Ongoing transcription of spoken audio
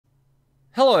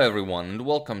Hello everyone and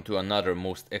welcome to another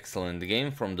most excellent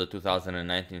game from the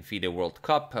 2019 FIDE World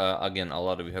Cup. Again, a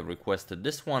lot of you have requested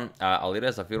this one.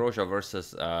 Alireza Firouzja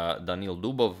versus Daniil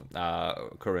Dubov,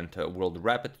 current World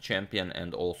Rapid champion,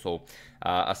 and also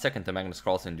a second to Magnus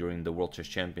Carlsen during the World Chess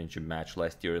Championship match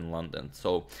last year in London.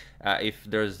 So if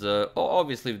there's,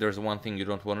 obviously if there's one thing you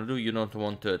don't want to do, you don't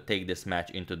want to take this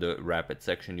match into the Rapid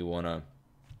section. You want to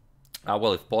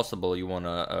well, if possible, you want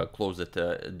to close it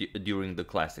during the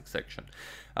classic section.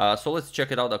 So let's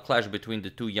check it out, a clash between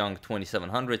the two young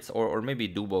 2700s, or maybe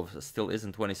Dubov still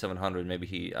isn't 2700, maybe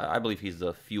he, I believe he's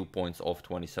a few points off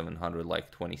 2700, like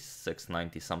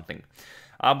 2690 something.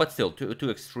 But still,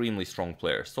 two extremely strong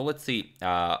players. So let's see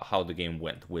how the game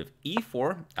went with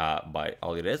e4 by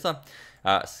Alireza.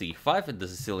 c5, the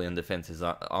Sicilian defense is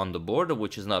on the board,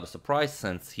 which is not a surprise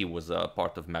since he was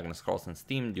part of Magnus Carlsen's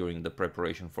team during the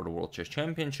preparation for the World Chess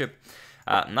Championship.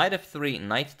 Knight f3,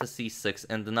 knight to c6,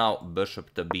 and now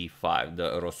bishop to b5,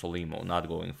 the Rossolimo, not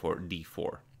going for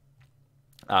d4.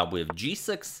 With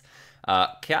g6,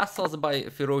 castles by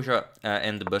Firouzja,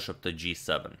 and the bishop to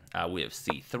g7. We have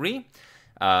c3.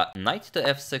 Knight to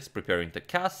f6, preparing to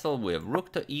castle. We have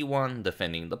rook to e1,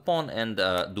 defending the pawn, and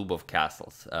Dubov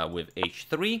castles with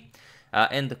h3,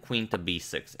 and the queen to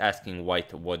b6, asking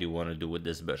white what do you want to do with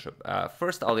this bishop.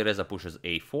 First, Alireza pushes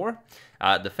a4,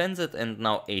 defends it, and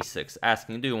now a6,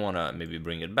 asking do you want to maybe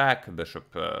bring it back,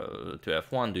 bishop to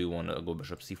f1, do you want to go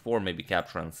bishop c4, maybe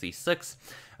capture on c6,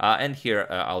 and here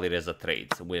Alireza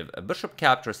trades with bishop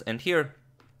captures, and here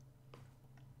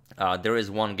there is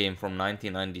one game from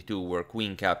 1992 where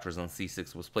queen captures on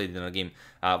c6 was played in a game,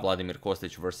 Vladimir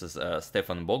Kostic versus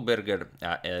Stefan Bogberger.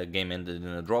 Game ended in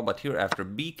a draw, but here after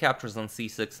b captures on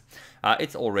c6,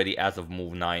 it's already as of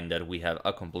move 9 that we have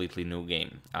a completely new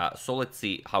game. So let's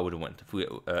see how it went.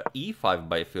 e5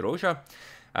 by Firouzja,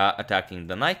 attacking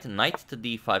the knight, knight to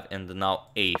d5, and now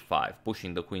a5,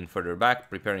 pushing the queen further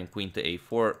back, preparing queen to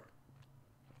a4.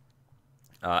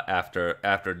 After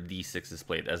d6 is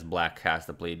played, as black has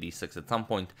to play d6 at some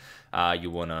point, you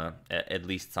want to at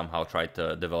least somehow try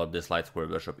to develop this light square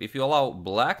bishop. If you allow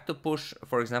black to push,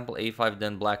 for example, a5,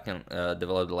 then black can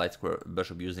develop the light square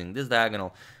bishop using this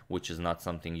diagonal, which is not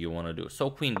something you want to do.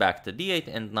 So queen back to d8,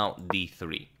 and now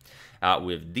d3.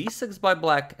 With d6 by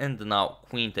black, and now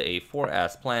queen to a4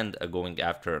 as planned, going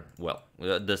after, well,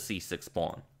 the c6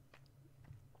 pawn.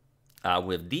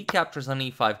 With d captures on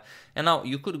e5, and now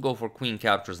you could go for queen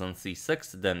captures on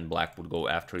c6, then black would go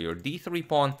after your d3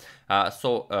 pawn,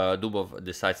 so Dubov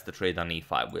decides to trade on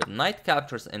e5 with knight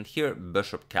captures, and here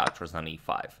bishop captures on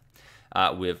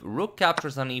e5. With rook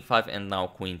captures on e5, and now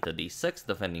queen to d6,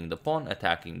 defending the pawn,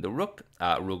 attacking the rook,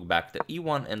 rook back to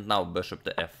e1, and now bishop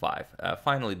to f5.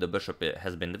 Finally, the bishop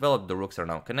has been developed, the rooks are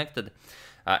now connected,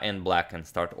 and black can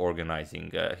start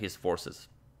organizing his forces.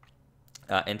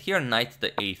 And here knight to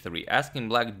a3, asking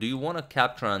black, do you want to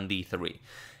capture on d3?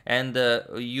 And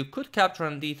you could capture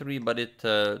on d3, but it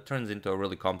turns into a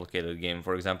really complicated game.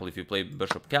 For example, if you play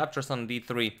bishop captures on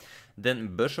d3,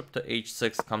 then bishop to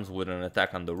h6 comes with an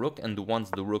attack on the rook, and once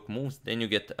the rook moves, then you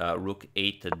get rook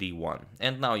 8 to d1.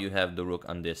 And now you have the rook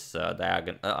on this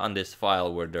diagonal, on this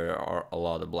file where there are a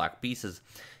lot of black pieces,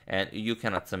 and you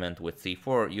cannot cement with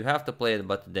c4. You have to play it,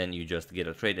 but then you just get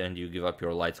a trade and you give up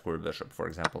your light square bishop. For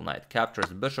example, knight captures,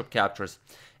 bishop captures,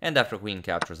 and after queen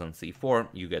captures on c4,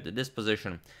 you get this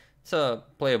position. It's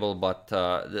playable, but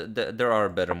there are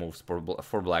better moves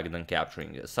for black than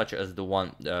capturing, such as the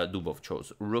one Dubov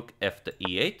chose. Rook f to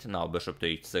e8, now bishop to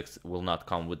h6 will not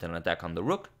come with an attack on the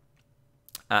rook.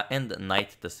 And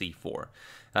knight to c4,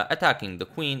 attacking the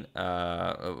queen,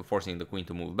 forcing the queen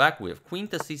to move back. We have queen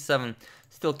to c7,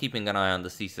 still keeping an eye on the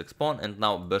c6 pawn, and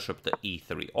now bishop to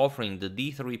e3, offering the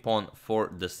d3 pawn for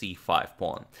the c5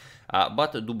 pawn.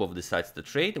 But Dubov decides to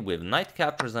trade with knight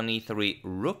captures on e3,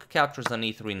 rook captures on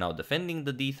e3, now defending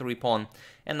the d3 pawn,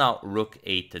 and now rook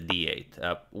 8 to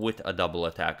d8 with a double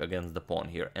attack against the pawn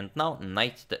here, and now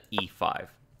knight to e5.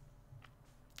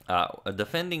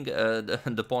 Defending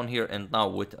the pawn here, and now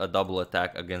with a double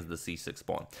attack against the c6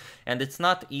 pawn. And it's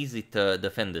not easy to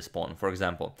defend this pawn. For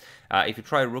example, if you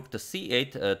try rook to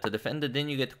c8 to defend it, then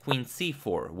you get queen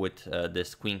c4 with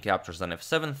this queen captures on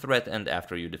f7 threat, and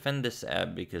after you defend this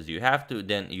because you have to,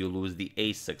 then you lose the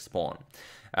a6 pawn.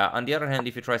 On the other hand,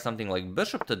 if you try something like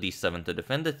bishop to d7 to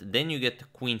defend it, then you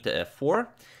get queen to f4.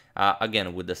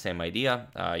 Again, with the same idea,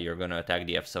 you're going to attack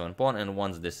the f7 pawn, and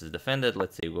once this is defended,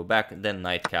 let's say you go back, then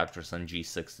knight captures on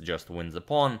g6 just wins the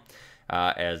pawn.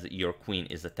 as your queen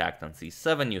is attacked on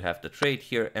c7. You have to trade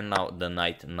here, and now the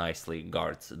knight nicely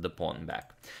guards the pawn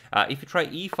back. If you try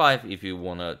e5, if you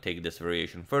want to take this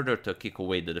variation further to kick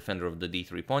away the defender of the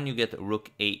d3 pawn, you get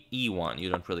rook a e1. You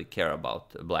don't really care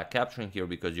about black capturing here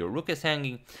because your rook is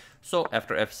hanging. So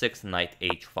after f6, knight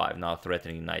h5, now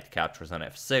threatening knight captures on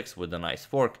f6 with a nice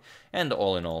fork, and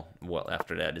all in all, well,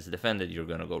 after that is defended, you're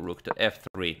gonna go rook to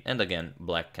f3, and again,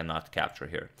 black cannot capture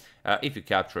here. If you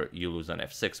capture, you lose on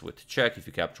f6 with check. If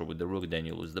you capture with the rook, then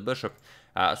you lose the bishop.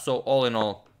 So all in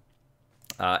all,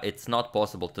 it's not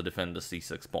possible to defend the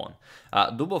c6 pawn.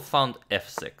 Dubov found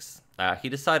f6. He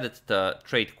decided to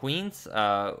trade queens,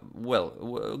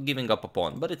 well, giving up a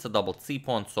pawn, but it's a doubled c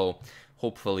pawn, so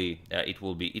hopefully it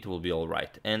will be all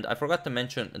right. And I forgot to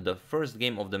mention, the first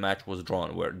game of the match was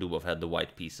drawn, where Dubov had the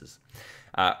white pieces.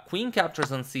 Queen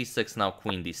captures on c6, now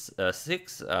queen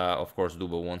d6. Of course,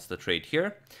 Dubov wants to trade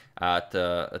here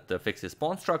to fix his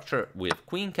pawn structure. With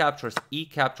queen captures, e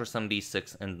captures on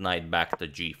d6, and knight back to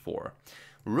g4.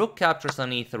 Rook captures on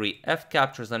e3, f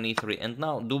captures on e3, and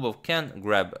now Dubov can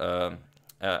grab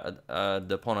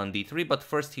the pawn on d3, but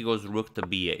first he goes rook to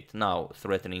b8, now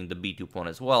threatening the b2 pawn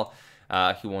as well.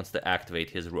 He wants to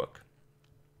activate his rook.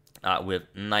 With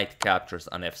knight captures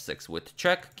on f6 with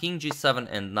check, king g7,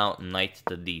 and now knight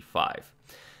to d5.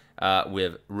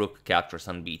 With rook captures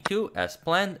on b2 as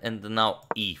planned, and now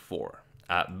e4.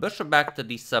 Bishop back to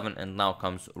d7, and now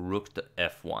comes rook to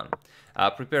f1.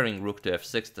 Preparing rook to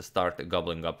f6 to start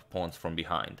gobbling up pawns from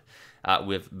behind.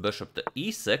 With bishop to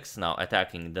e6, now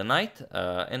attacking the knight,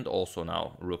 and also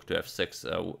now rook to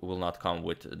f6 will not come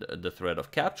with the threat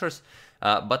of captures,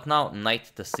 but now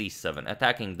knight to c7,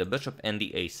 attacking the bishop and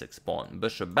the a6 pawn.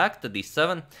 Bishop back to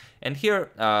d7, and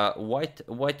here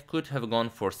white could have gone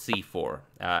for c4,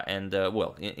 and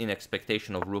well, in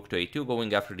expectation of rook to a2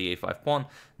 going after the a5 pawn.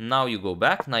 Now you go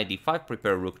back, knight d5,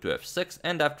 prepare rook to f6,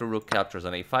 and after rook captures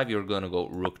on a5, you're going to go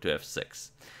rook to f6.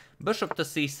 Bishop to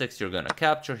c6, you're gonna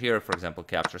capture here, for example,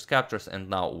 captures, and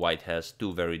now white has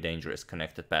two very dangerous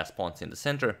connected pass pawns in the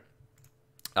center,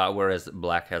 whereas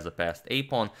black has a passed a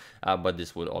pawn, but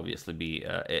this would obviously be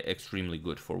extremely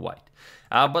good for white.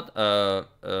 But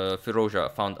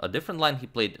Firouzja found a different line. He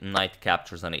played knight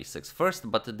captures on a6 first,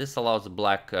 but this allows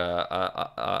black,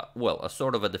 well, a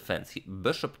sort of a defense.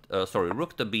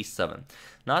 Rook to b7,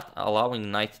 not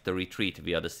allowing knight to retreat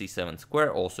via the c7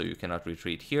 square. Also, you cannot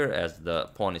retreat here as the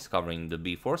pawn is covering the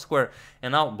b4 square.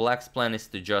 And now black's plan is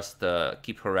to just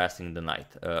keep harassing the knight.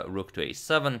 Rook to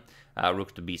a7,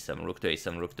 rook to b7, rook to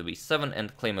a7, rook to b7,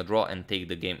 and claim a draw and take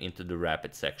the game into the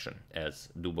rapid section, as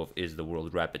Dubov is the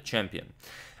world rapid champion.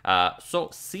 So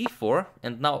c4,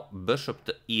 and now bishop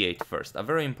to e8 first. A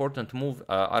very important move,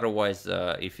 otherwise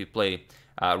if you play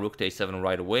rook to a7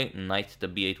 right away, knight to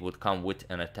b8 would come with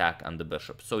an attack on the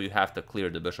bishop. So you have to clear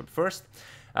the bishop first.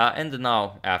 And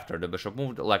now, after the bishop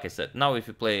moved, like I said, now if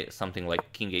you play something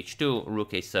like king h2,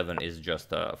 rook a7 is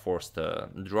just a forced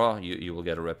draw. You will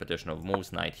get a repetition of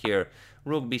moves, knight here,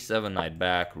 rook b7, knight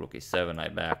back, rook a7,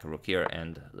 knight back, rook here,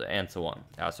 and so on.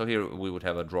 So here we would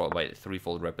have a draw by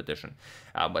threefold repetition.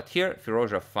 But here,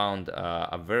 Firouzja found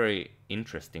a very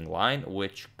interesting line,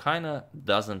 which kind of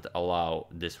doesn't allow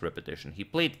this repetition. He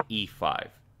played e5.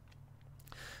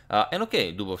 And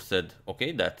okay, Dubov said,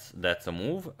 okay, that's a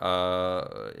move.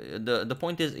 The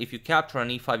point is, if you capture on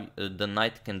e5, the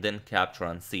knight can then capture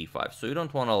on c5. So you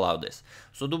don't want to allow this.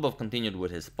 So Dubov continued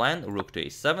with his plan, rook to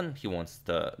a7. He wants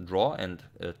to draw and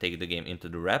take the game into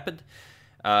the rapid.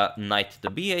 Knight to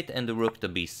b8 and the rook to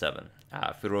b7.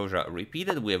 Firouzja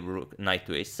repeated. We have knight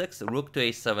to a6, rook to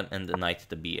a7, and the knight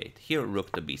to b8. Here,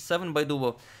 rook to b7 by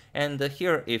Dubov. And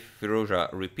here, if Firouzja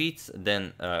repeats,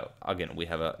 then again, we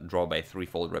have a draw by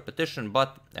threefold repetition,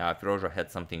 but Firouzja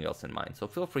had something else in mind. So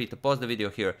feel free to pause the video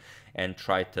here and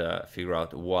try to figure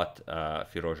out what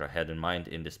Firouzja had in mind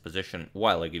in this position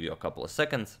while I give you a couple of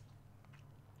seconds.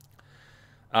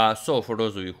 So for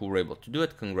those of you who were able to do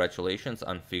it, congratulations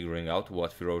on figuring out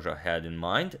what Firouzja had in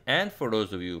mind. And for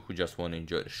those of you who just want to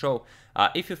enjoy the show,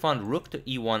 if you found rook to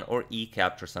e1 or e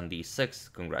captures on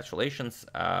d6, congratulations.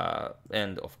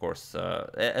 And of course,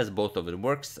 as both of it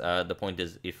works, the point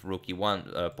is if rook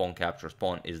e1, pawn captures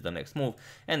pawn is the next move,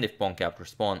 and if pawn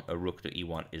captures pawn, rook to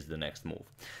e1 is the next move.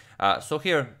 So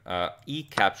here, e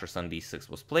captures on d6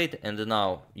 was played, and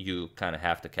now you kind of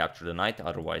have to capture the knight,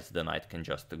 otherwise the knight can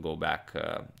just go back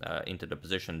into the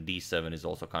position. d7 is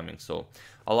also coming, so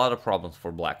a lot of problems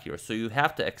for black here. So you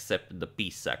have to accept the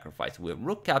piece sacrifice. We have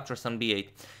rook captures on b8,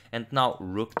 and now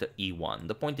rook to e1.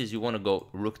 The point is you want to go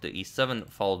rook to e7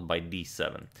 followed by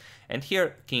d7. And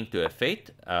here, king to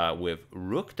f8 with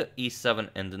rook to e7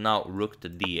 and now rook to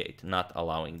d8, not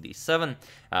allowing d7.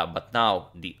 But now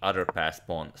the other passed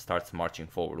pawn starts marching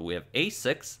forward. We have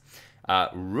a6,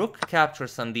 rook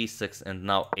captures on d6 and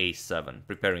now a7,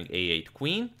 preparing a8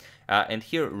 queen. And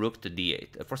here rook to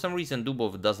d8. For some reason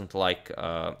Dubov doesn't like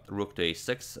rook to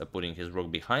a6, putting his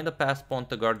rook behind the passed pawn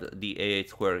to guard the a8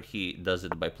 square. He does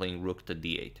it by playing rook to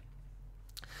d8.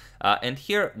 And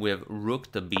here we have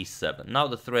rook to b7. Now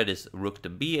the threat is rook to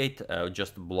b8,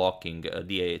 just blocking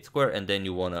the a8 square, and then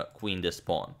you want to queen this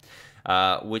pawn.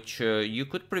 Which you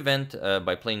could prevent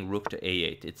by playing rook to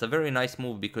a8. It's a very nice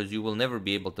move because you will never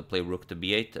be able to play rook to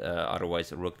b8,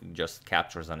 otherwise rook just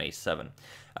captures on a7.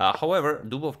 However,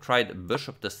 Dubov tried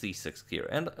bishop to c6 here,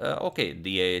 and okay,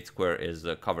 the a8 square is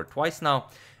covered twice now.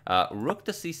 Rook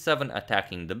to c7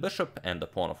 attacking the bishop and the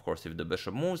pawn, of course, if the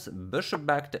bishop moves. Bishop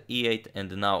back to e8,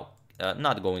 and now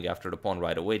not going after the pawn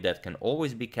right away. That can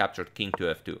always be captured. King to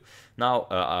f2. Now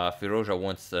Firouzja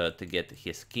wants to get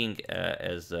his king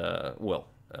as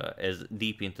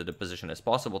deep into the position as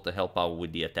possible to help out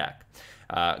with the attack.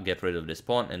 Get rid of this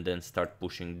pawn and then start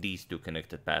pushing these two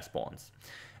connected pass pawns.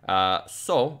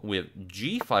 So with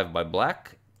g5 by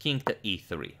black, king to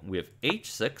e3. We have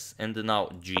h6 and now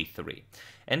g3.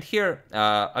 And here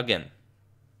again,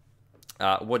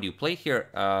 what do you play here?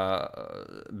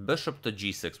 Bishop to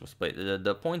g6 was played.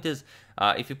 The point is,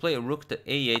 if you play a rook to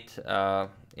a8,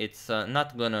 it's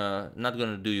not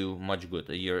gonna do you much good.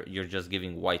 You're just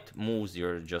giving white moves.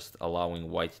 You're just allowing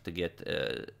white to get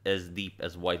as deep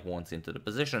as white wants into the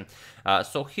position.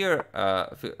 So here,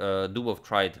 Dubov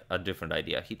tried a different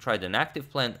idea. He tried an active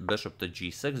plan, bishop to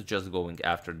g6, just going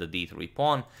after the d3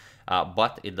 pawn.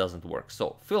 But it doesn't work.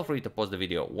 So feel free to pause the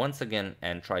video once again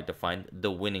and try to find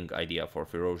the winning idea for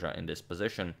Firouzja in this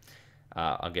position.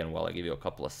 Again, while I give you a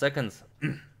couple of seconds.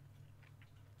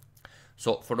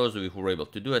 So for those of you who were able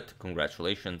to do it,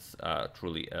 congratulations,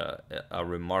 truly a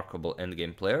remarkable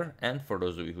endgame player. And for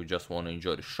those of you who just want to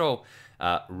enjoy the show,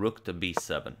 rook to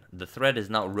b7. The threat is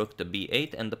now rook to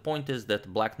b8, and the point is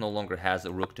that black no longer has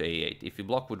a rook to a8. If you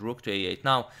block with rook to a8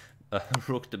 now,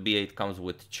 rook to b8 comes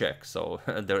with check, so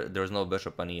there's no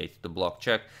bishop on e8 to block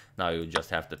check. Now you just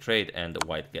have to trade, and the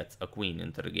white gets a queen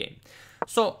into the game.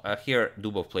 So here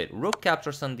Dubov played rook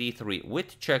captures on d3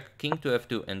 with check, king to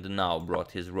f2, and now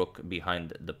brought his rook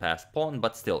behind the passed pawn,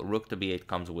 but still rook to b8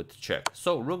 comes with check.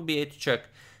 So rook b8 check,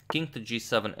 king to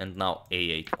g7, and now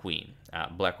a8 queen.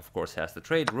 Black of course has to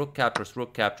trade, rook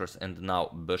captures, and now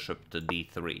bishop to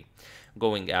d3.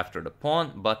 Going after the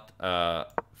pawn, but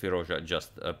Firouzja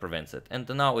just prevents it. And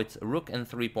now it's rook and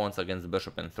 3 pawns against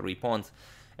bishop and 3 pawns.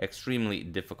 Extremely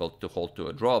difficult to hold to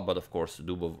a draw, but of course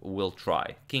Dubov will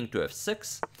try. King to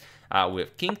f6,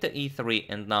 with king to e3,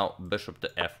 and now bishop to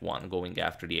f1, going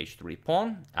after the h3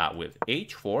 pawn, with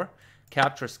h4,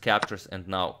 captures, and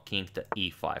now king to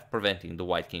e5, preventing the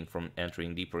white king from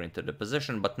entering deeper into the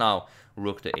position, but now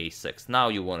rook to a6. Now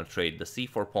you want to trade the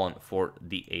c4 pawn for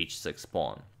the h6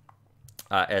 pawn.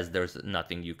 As there's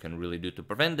nothing you can really do to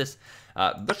prevent this.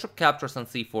 Bishop captures on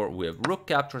c4, we have rook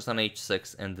captures on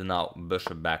h6, and now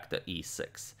bishop back to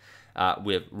e6.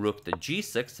 We have rook to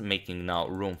g6, making now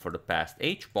room for the passed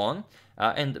h-pawn,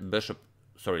 and bishop,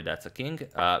 sorry, that's a king,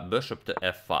 bishop to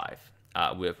f5.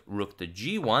 We have rook to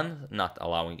g1, not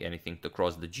allowing anything to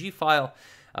cross the g-file,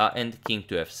 and king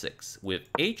to f6. With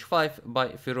h5 by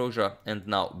Firouzja, and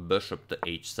now bishop to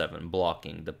h7,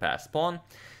 blocking the passed pawn.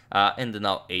 And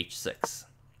now h6.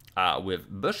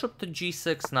 With bishop to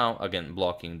g6 now, again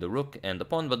blocking the rook and the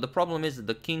pawn, but the problem is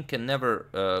the king can never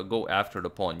go after the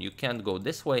pawn. You can't go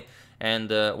this way, and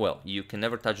well, you can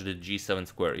never touch the g7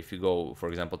 square. If you go, for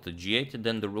example, to g8,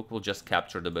 then the rook will just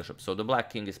capture the bishop. So the black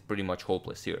king is pretty much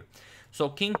hopeless here. So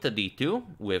king to d2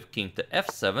 with king to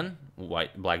f7,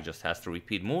 black just has to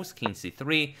repeat moves. King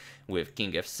c3 with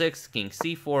king f6, king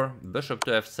c4, bishop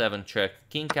to f7 check,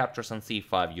 king captures on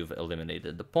c5, you've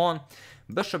eliminated the pawn.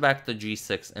 Bishop back to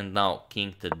g6, and now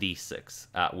king to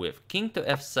d6 with king to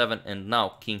f7, and now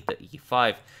king to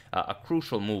e5, a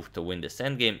crucial move to win this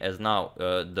endgame, as now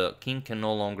the king can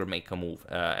no longer make a move,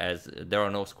 as there are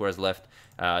no squares left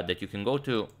that you can go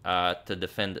to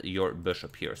defend your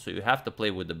bishop here. So you have to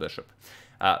play with the bishop.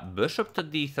 Bishop to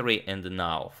d3, and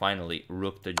now finally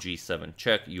rook to g7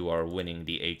 check. You are winning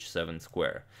the h7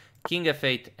 square. King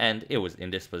F8, and it was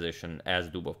in this position as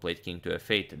Dubov played King to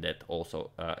F8 that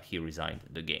also he resigned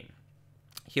the game.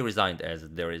 He resigned as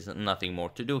there is nothing more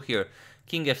to do here.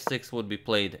 King F6 would be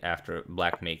played after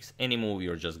black makes any move.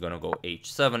 You're just gonna go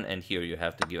H7, and here you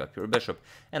have to give up your bishop,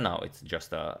 and now it's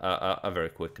just a very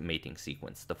quick mating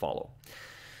sequence to follow.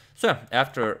 So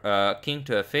after King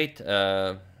to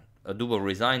F8, Dubov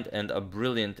resigned, and a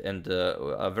brilliant and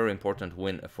a very important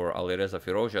win for Alireza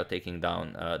Firouzja, taking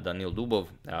down Danil Dubov,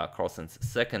 Carlsen's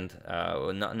second.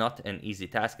 Not an easy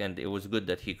task, and it was good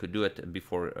that he could do it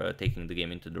before taking the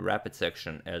game into the rapid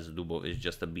section, as Dubov is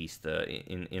just a beast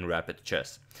in rapid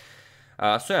chess.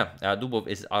 Dubov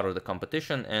is out of the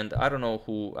competition, and I don't know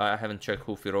who, I haven't checked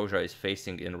who Firouzja is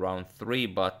facing in round 3,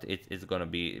 but it's gonna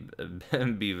be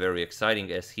very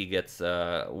exciting as he gets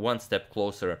one step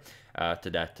closer to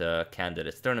that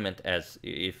candidates tournament. As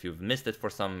if you've missed it for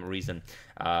some reason,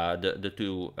 the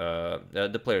two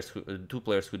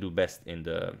players who do best in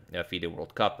the FIDE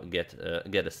World Cup get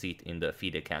a seat in the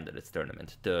FIDE candidates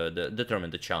tournament to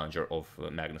determine the challenger of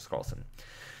Magnus Carlsen.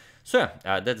 So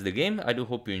that's the game. I do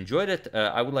hope you enjoyed it.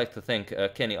 I would like to thank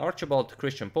Kenny Archibald,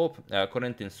 Christian Pope,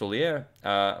 Corentin Soulier,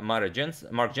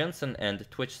 Mark Jensen, and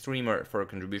Twitch streamer for a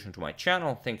contribution to my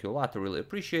channel. Thank you a lot. I really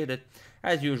appreciate it.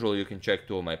 As usual, you can check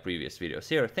 2 of my previous videos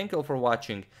here. Thank you all for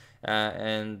watching,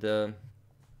 and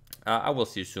I will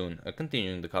see you soon,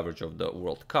 continuing the coverage of the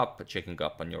World Cup, checking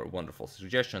up on your wonderful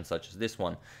suggestions such as this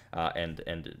one, and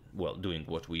well, doing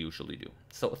what we usually do.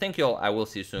 So thank you all. I will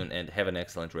see you soon, and have an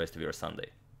excellent rest of your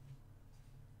Sunday.